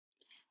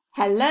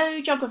Hello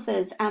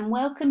geographers and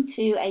welcome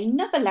to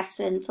another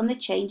lesson from the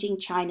Changing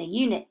China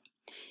unit.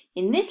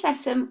 In this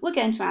lesson we're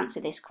going to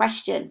answer this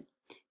question.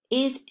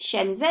 Is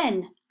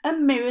Shenzhen a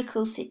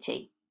miracle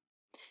city?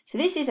 So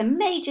this is a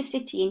major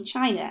city in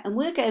China and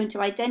we're going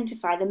to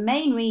identify the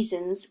main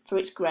reasons for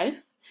its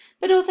growth,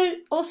 but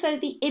also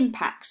the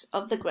impacts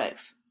of the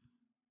growth.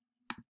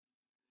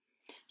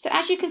 So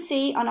as you can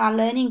see on our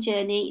learning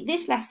journey,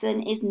 this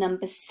lesson is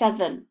number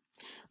 7.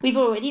 We've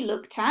already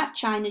looked at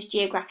China's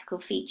geographical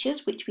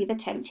features, which we've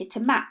attempted to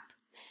map.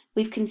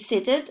 We've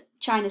considered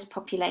China's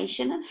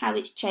population and how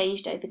it's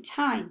changed over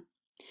time.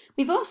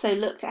 We've also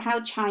looked at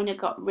how China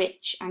got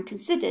rich and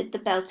considered the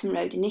Belt and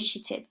Road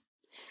Initiative.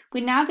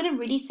 We're now going to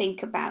really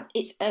think about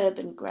its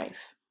urban growth.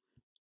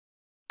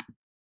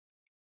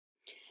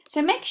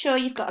 So make sure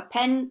you've got a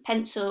pen,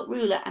 pencil,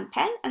 ruler and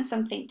pen and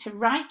something to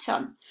write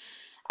on.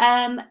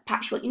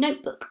 Perhaps you want your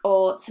notebook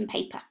or some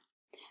paper.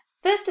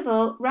 First of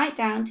all, write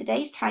down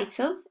today's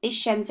title, Is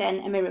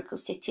Shenzhen a Miracle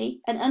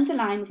City, and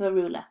underline with a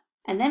ruler.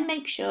 And then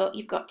make sure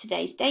you've got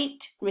today's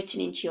date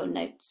written into your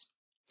notes.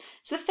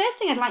 So the first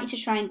thing I'd like you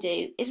to try and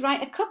do is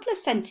write a couple of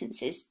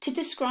sentences to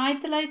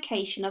describe the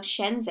location of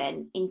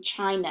Shenzhen in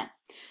China.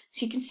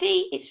 So you can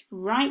see it's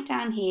right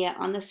down here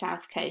on the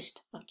south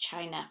coast of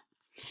China.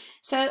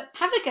 So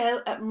have a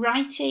go at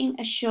writing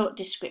a short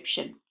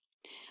description.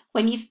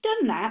 When you've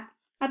done that,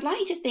 I'd like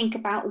you to think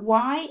about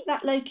why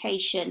that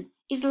location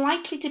is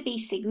likely to be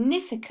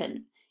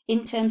significant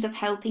in terms of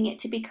helping it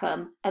to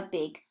become a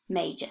big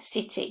major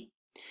city.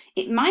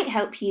 It might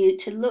help you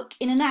to look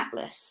in an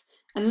atlas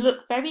and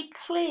look very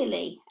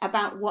clearly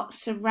about what's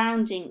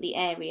surrounding the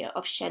area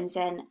of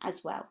Shenzhen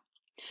as well.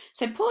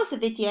 So pause the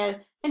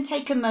video and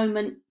take a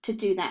moment to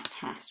do that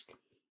task.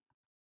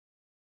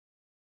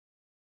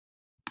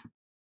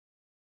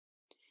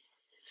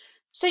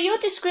 So your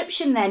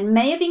description then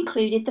may have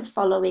included the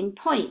following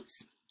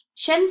points.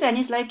 Shenzhen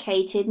is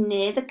located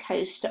near the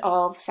coast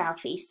of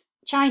southeast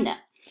China,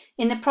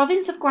 in the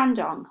province of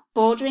Guangdong,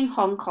 bordering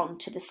Hong Kong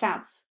to the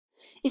south.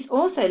 It's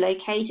also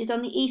located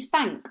on the east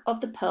bank of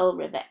the Pearl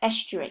River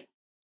estuary.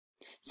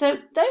 So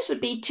those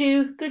would be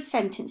two good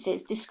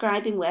sentences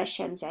describing where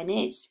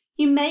Shenzhen is.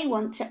 You may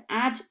want to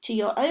add to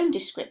your own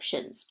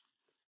descriptions.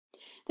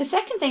 The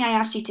second thing I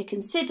asked you to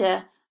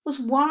consider was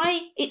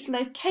why its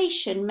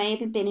location may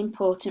have been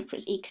important for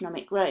its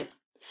economic growth.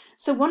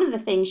 So one of the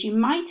things you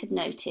might have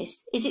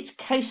noticed is its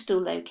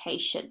coastal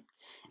location,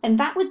 and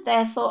that would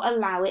therefore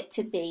allow it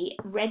to be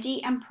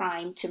ready and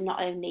primed to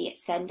not only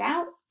send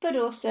out, but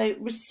also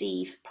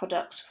receive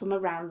products from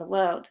around the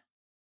world.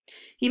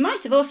 You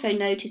might have also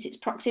noticed its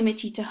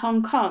proximity to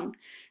Hong Kong.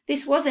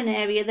 This was an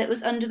area that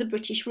was under the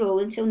British rule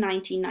until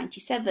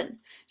 1997,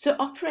 so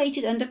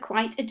operated under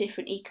quite a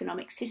different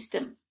economic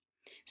system.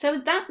 So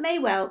that may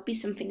well be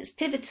something that's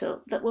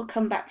pivotal that we'll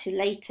come back to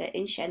later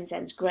in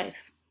Shenzhen's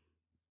growth.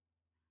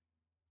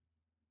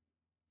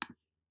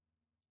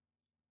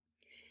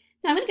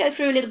 Now I'm going to go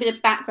through a little bit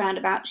of background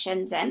about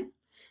Shenzhen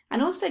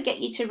and also get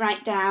you to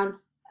write down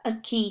a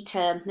key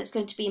term that's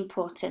going to be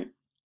important.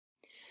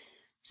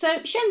 So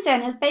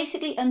Shenzhen has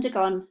basically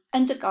undergone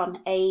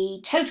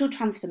a total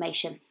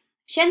transformation.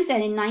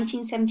 Shenzhen in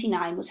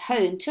 1979 was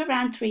home to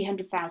around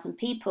 300,000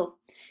 people.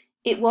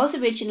 It was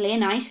originally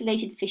an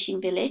isolated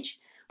fishing village,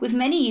 with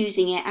many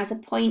using it as a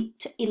point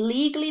to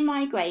illegally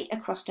migrate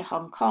across to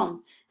Hong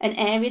Kong, an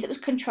area that was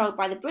controlled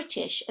by the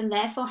British and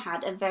therefore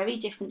had a very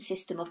different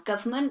system of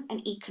government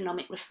and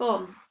economic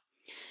reform.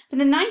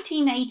 But in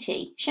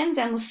 1980,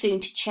 Shenzhen was soon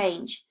to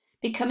change,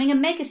 becoming a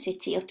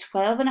megacity of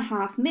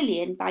 12.5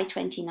 million by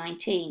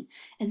 2019,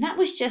 and that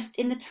was just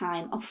in the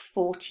time of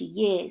 40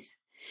 years.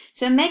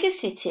 So a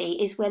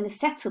megacity is when the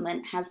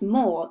settlement has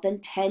more than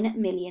 10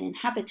 million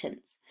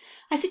inhabitants.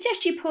 I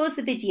suggest you pause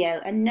the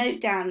video and note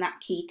down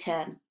that key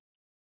term.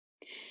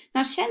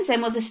 Now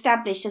Shenzhen was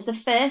established as the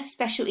first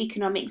special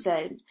economic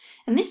zone,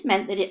 and this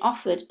meant that it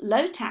offered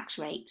low tax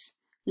rates,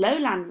 low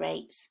land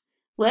rates,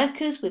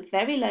 workers with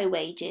very low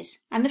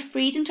wages, and the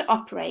freedom to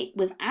operate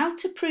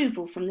without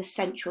approval from the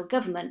central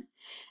government.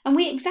 And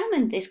we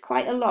examined this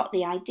quite a lot,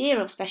 the idea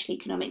of special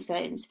economic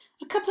zones,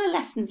 a couple of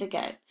lessons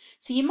ago.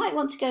 So you might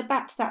want to go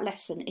back to that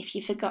lesson if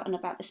you've forgotten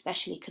about the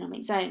special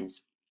economic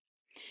zones.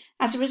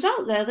 As a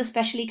result, though, of the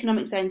special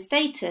economic zone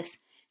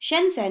status,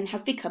 Shenzhen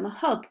has become a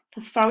hub for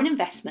foreign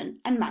investment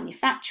and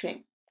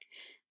manufacturing.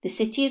 The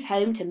city is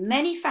home to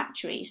many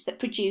factories that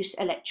produce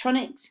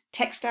electronics,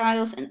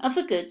 textiles and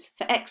other goods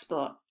for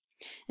export.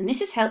 And this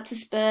has helped to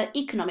spur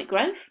economic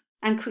growth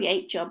and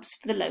create jobs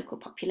for the local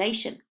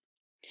population.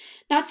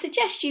 Now I'd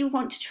suggest you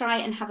want to try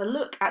and have a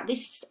look at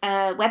this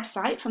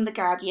website from The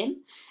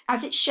Guardian,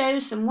 as it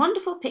shows some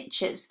wonderful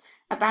pictures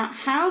about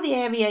how the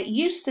area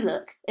used to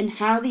look and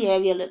how the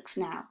area looks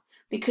now,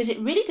 because it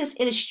really does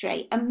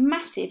illustrate a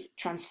massive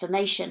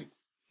transformation.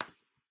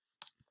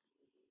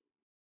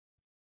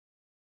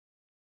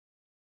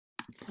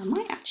 So I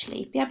might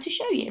actually be able to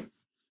show you.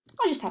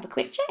 I'll just have a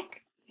quick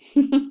check.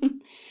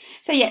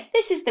 So yeah,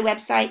 this is the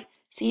website,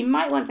 so you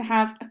might want to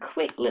have a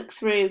quick look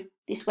through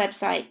this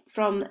website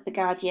from The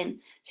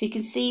Guardian. So you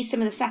can see some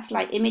of the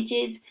satellite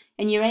images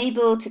and you're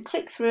able to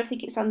click through. I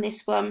think it's on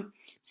this one.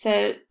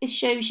 So this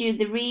shows you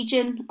the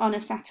region on a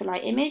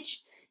satellite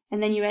image,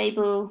 and then you're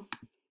able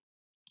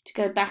to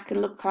go back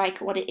and look like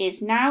what it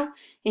is now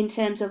in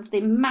terms of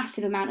the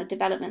massive amount of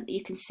development that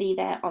you can see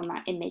there on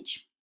that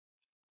image.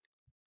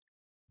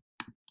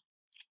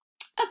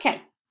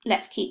 Okay,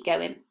 let's keep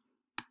going.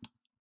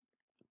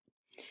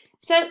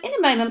 So in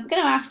a moment, I'm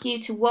going to ask you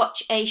to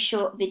watch a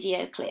short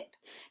video clip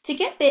to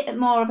get a bit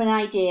more of an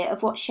idea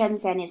of what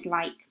Shenzhen is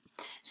like.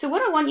 So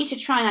what I want you to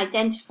try and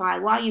identify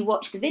while you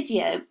watch the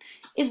video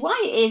is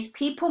why it is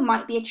people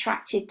might be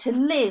attracted to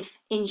live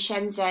in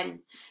Shenzhen.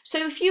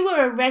 So if you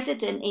were a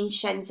resident in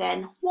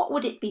Shenzhen, what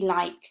would it be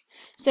like?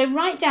 So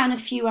write down a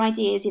few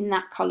ideas in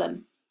that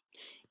column.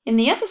 In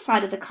the other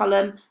side of the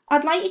column,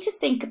 I'd like you to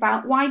think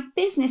about why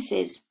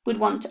businesses would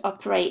want to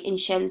operate in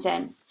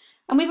Shenzhen.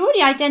 And we've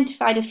already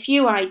identified a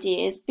few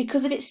ideas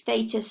because of its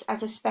status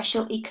as a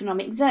special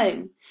economic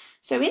zone.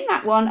 So in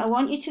that one, I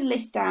want you to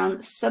list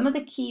down some of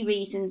the key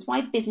reasons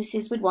why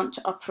businesses would want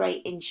to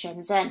operate in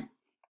Shenzhen.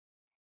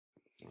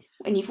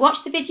 When you've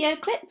watched the video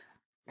clip,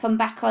 come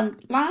back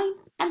online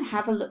and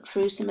have a look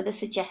through some of the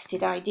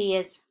suggested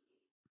ideas.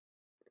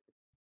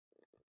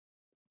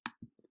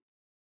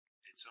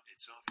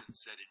 It's often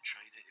said in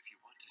China, if you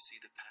want to see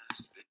the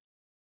past.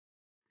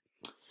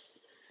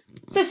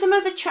 So some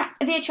of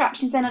the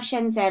attractions then of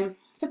Shenzhen.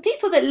 For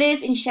people that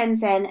live in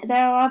Shenzhen,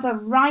 there are a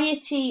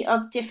variety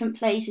of different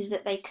places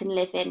that they can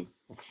live in.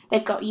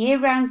 They've got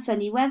year-round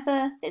sunny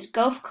weather, there's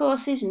golf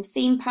courses and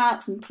theme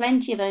parks and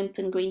plenty of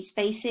open green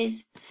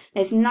spaces.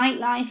 There's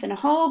nightlife and a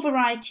whole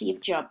variety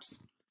of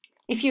jobs.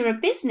 If you're a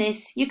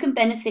business, you can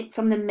benefit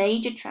from the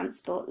major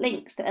transport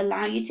links that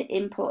allow you to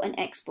import and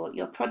export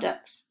your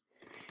products.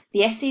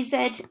 The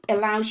SEZ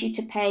allows you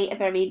to pay a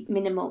very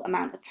minimal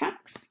amount of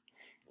tax.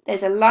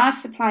 There's a large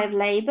supply of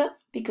labour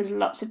because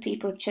lots of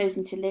people have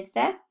chosen to live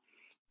there.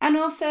 And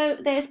also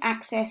there's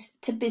access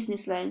to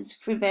business loans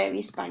through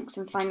various banks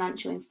and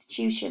financial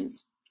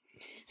institutions.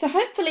 So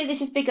hopefully this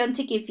has begun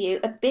to give you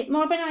a bit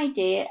more of an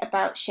idea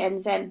about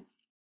Shenzhen.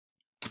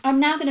 I'm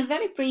now going to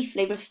very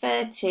briefly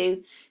refer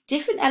to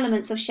different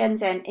elements of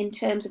Shenzhen in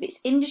terms of its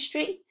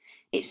industry,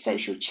 its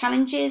social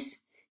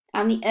challenges,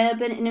 and the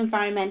urban and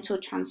environmental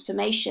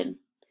transformation.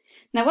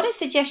 Now what I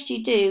suggest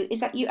you do is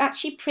that you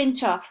actually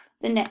print off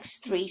the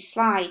next 3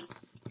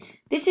 slides.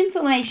 This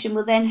information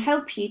will then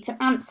help you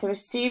to answer a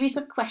series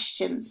of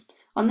questions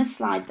on the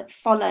slide that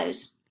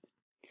follows.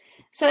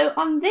 So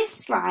on this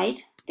slide,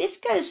 this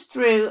goes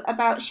through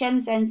about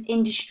Shenzhen's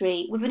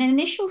industry with an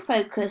initial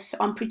focus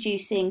on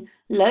producing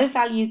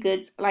low-value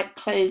goods like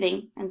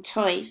clothing and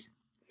toys.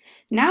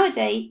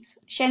 Nowadays,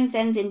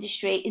 Shenzhen's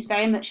industry is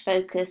very much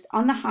focused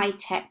on the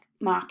high-tech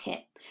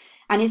market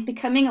and is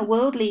becoming a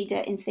world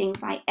leader in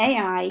things like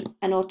AI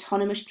and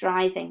autonomous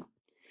driving.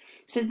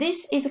 So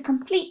this is a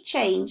complete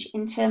change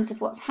in terms of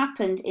what's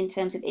happened in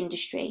terms of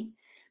industry,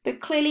 but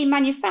clearly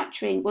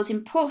manufacturing was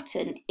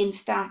important in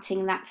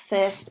starting that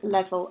first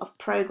level of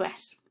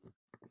progress.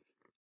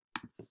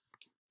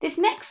 This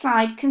next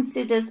slide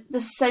considers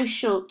the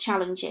social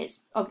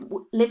challenges of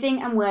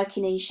living and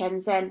working in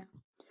Shenzhen.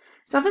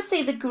 So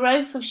obviously the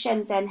growth of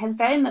Shenzhen has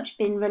very much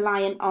been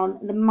reliant on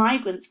the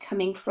migrants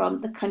coming from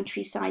the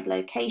countryside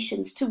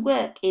locations to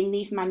work in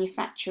these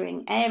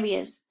manufacturing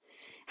areas.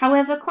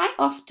 However, quite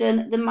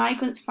often the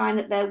migrants find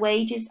that their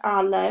wages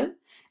are low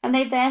and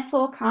they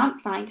therefore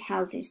can't find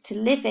houses to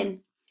live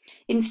in.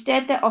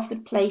 Instead, they're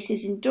offered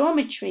places in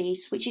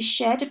dormitories, which is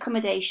shared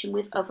accommodation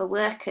with other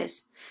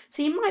workers.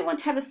 So you might want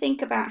to have a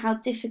think about how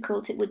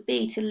difficult it would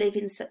be to live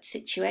in such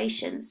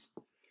situations.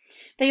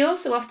 They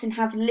also often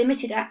have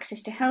limited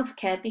access to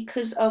healthcare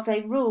because of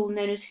a rule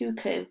known as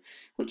hukou,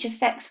 which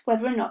affects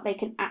whether or not they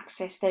can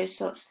access those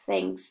sorts of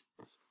things.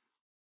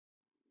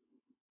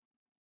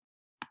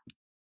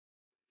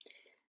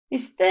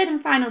 This third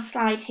and final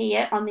slide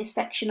here on this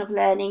section of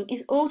learning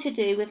is all to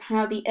do with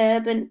how the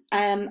urban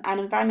and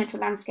environmental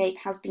landscape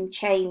has been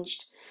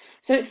changed.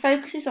 So it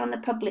focuses on the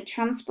public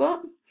transport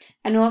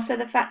and also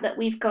the fact that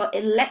we've got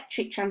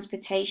electric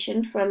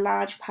transportation for a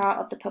large part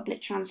of the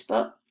public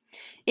transport.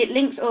 It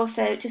links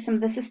also to some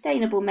of the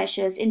sustainable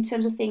measures in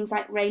terms of things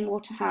like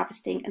rainwater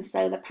harvesting and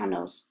solar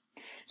panels.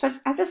 So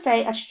as I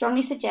say, I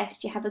strongly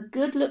suggest you have a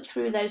good look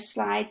through those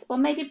slides or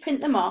maybe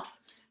print them off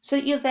so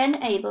that you're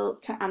then able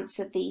to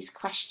answer these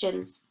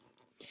questions.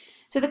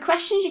 So the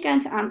questions you're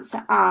going to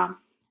answer are,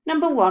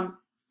 number 1,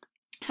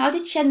 how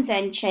did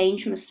Shenzhen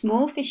change from a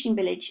small fishing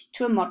village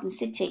to a modern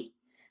city?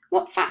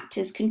 What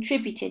factors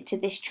contributed to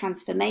this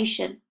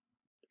transformation?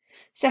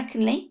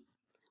 Secondly,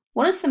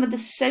 what are some of the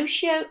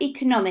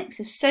socio-economics?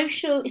 So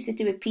social is to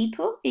do with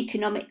people,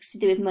 economics to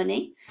do with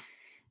money.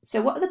 So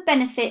what are the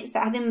benefits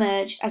that have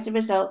emerged as a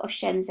result of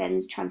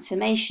Shenzhen's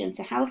transformation?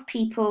 So how have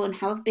people and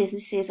how have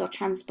businesses or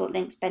transport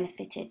links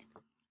benefited?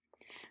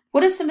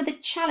 What are some of the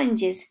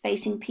challenges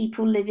facing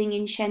people living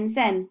in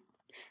Shenzhen?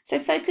 So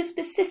focus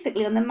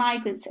specifically on the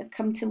migrants that have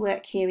come to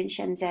work here in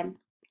Shenzhen.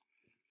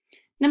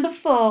 Number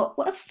 4,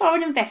 what have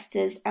foreign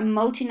investors and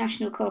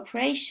multinational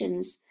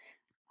corporations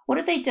What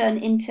have they done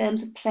in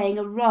terms of playing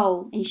a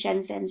role in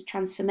Shenzhen's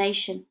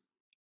transformation?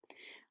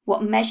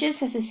 What measures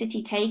has the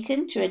city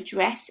taken to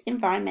address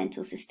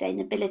environmental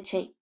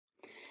sustainability?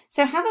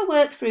 So have a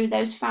work through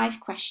those 5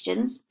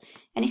 questions,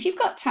 and if you've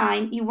got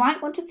time, you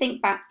might want to think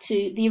back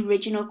to the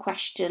original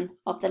question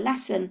of the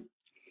lesson.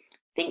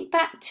 Think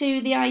back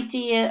to the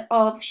idea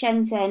of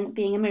Shenzhen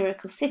being a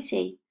miracle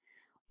city.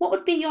 What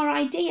would be your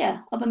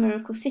idea of a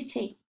miracle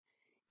city?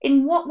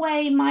 In what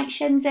way might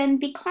Shenzhen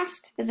be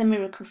classed as a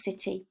miracle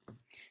city?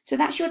 So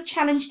that's your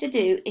challenge to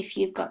do if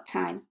you've got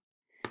time.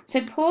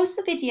 So pause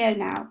the video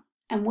now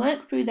and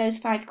work through those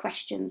 5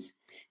 questions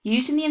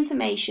using the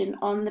information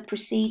on the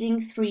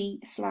preceding 3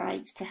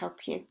 slides to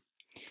help you.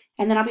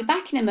 And then I'll be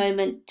back in a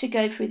moment to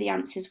go through the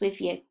answers with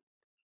you.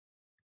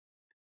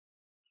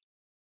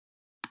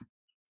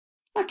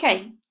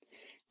 Okay,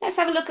 let's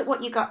have a look at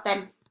what you got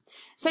then.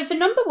 So for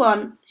number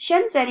 1,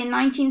 Shenzhen in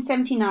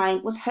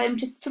 1979 was home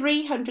to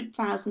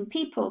 300,000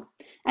 people,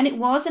 and it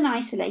was an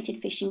isolated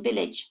fishing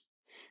village.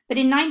 But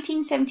in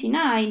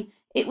 1979,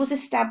 it was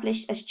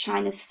established as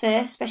China's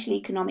first special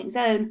economic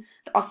zone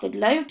that offered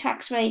low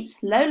tax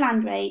rates, low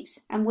land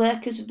rates, and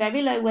workers with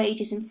very low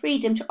wages and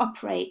freedom to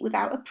operate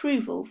without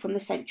approval from the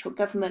central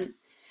government.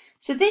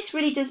 So this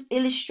really does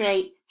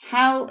illustrate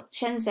how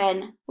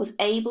Shenzhen was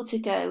able to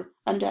go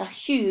under a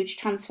huge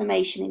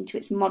transformation into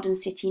its modern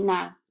city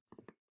now.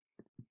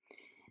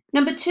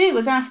 Number 2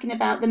 was asking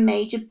about the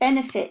major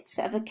benefits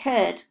that have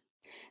occurred.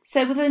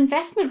 So with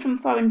investment from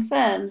foreign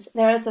firms,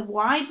 there is a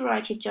wide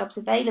variety of jobs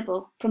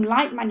available, from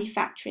light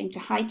manufacturing to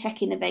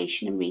high-tech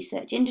innovation and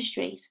research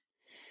industries.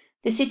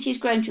 The city has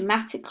grown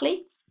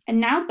dramatically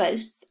and now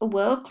boasts a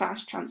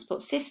world-class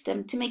transport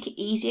system to make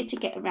it easier to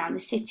get around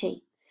the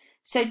city.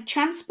 So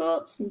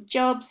transports and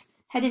jobs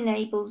had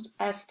enabled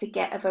us to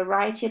get a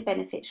variety of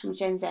benefits from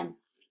Shenzhen.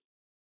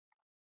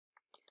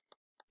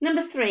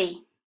 Number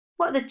 3,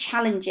 what are the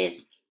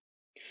challenges?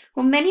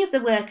 Well, many of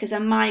the workers are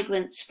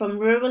migrants from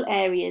rural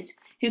areas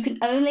who can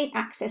only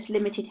access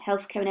limited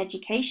healthcare and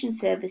education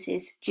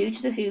services due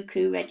to the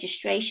Hukou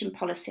registration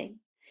policy.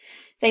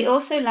 They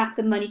also lack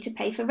the money to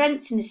pay for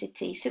rents in the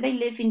city, so they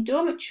live in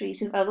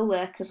dormitories with other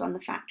workers on the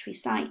factory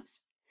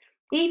sites.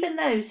 Even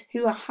those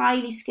who are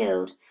highly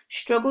skilled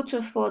struggle to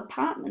afford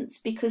apartments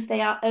because they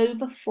are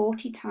over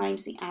 40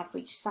 times the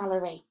average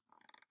salary.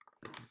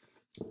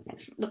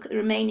 Let's look at the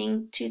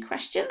remaining 2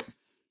 questions.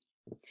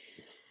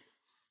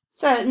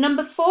 So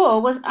number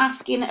 4 was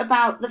asking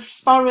about the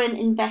foreign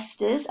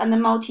investors and the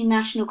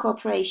multinational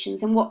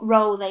corporations and what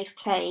role they've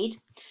played.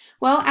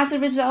 Well, as a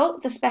result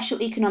of the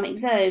special economic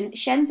zone,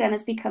 Shenzhen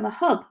has become a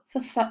hub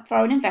for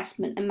foreign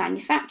investment and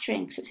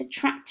manufacturing, so it's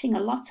attracting a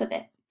lot of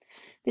it.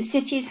 The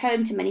city is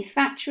home to many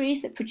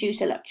factories that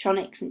produce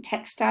electronics and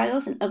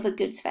textiles and other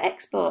goods for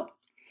export,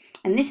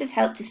 and this has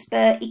helped to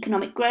spur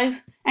economic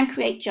growth and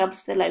create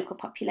jobs for the local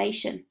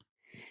population.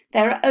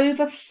 There are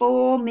over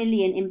 4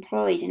 million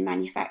employed in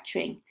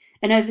manufacturing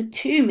and over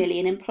 2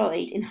 million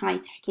employed in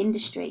high-tech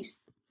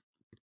industries.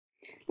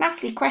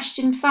 Lastly,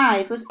 question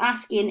 5 was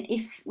asking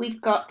if we've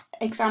got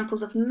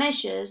examples of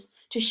measures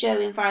to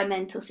show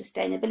environmental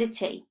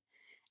sustainability.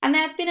 And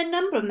there have been a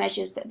number of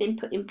measures that have been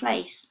put in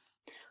place.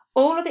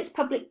 All of its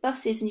public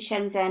buses in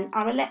Shenzhen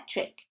are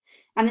electric,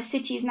 and the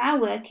city is now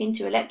working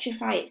to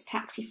electrify its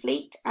taxi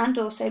fleet and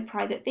also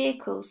private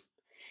vehicles.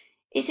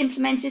 It's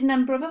implemented a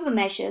number of other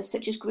measures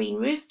such as green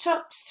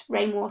rooftops,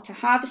 rainwater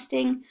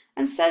harvesting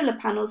and solar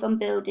panels on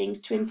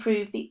buildings to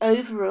improve the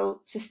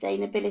overall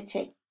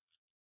sustainability.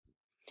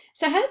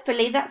 So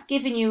hopefully that's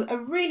given you a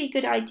really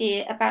good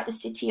idea about the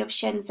city of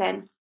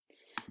Shenzhen.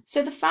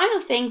 So the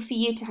final thing for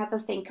you to have a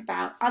think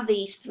about are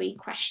these 3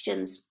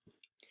 questions.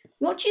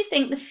 What do you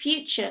think the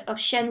future of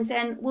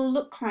Shenzhen will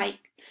look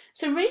like?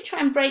 So really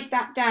try and break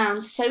that down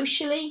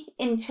socially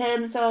in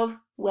terms of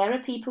where are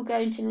people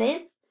going to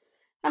live?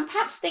 And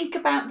perhaps think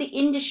about the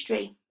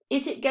industry.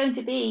 Is it going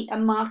to be a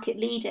market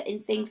leader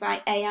in things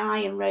like AI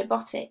and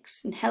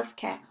robotics and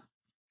healthcare?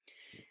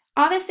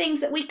 Are there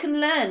things that we can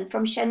learn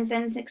from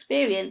Shenzhen's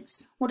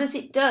experience? What has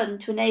it done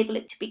to enable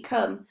it to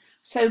become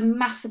so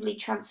massively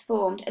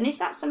transformed? And is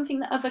that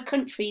something that other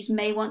countries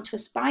may want to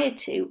aspire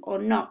to or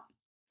not?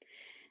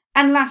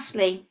 And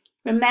lastly,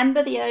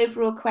 remember the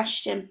overall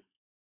question.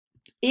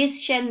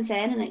 Is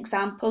Shenzhen an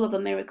example of a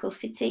miracle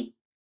city?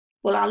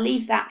 Well, I'll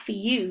leave that for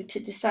you to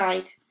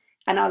decide.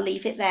 And I'll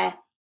leave it there.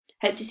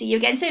 Hope to see you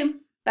again soon.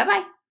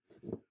 Bye-bye.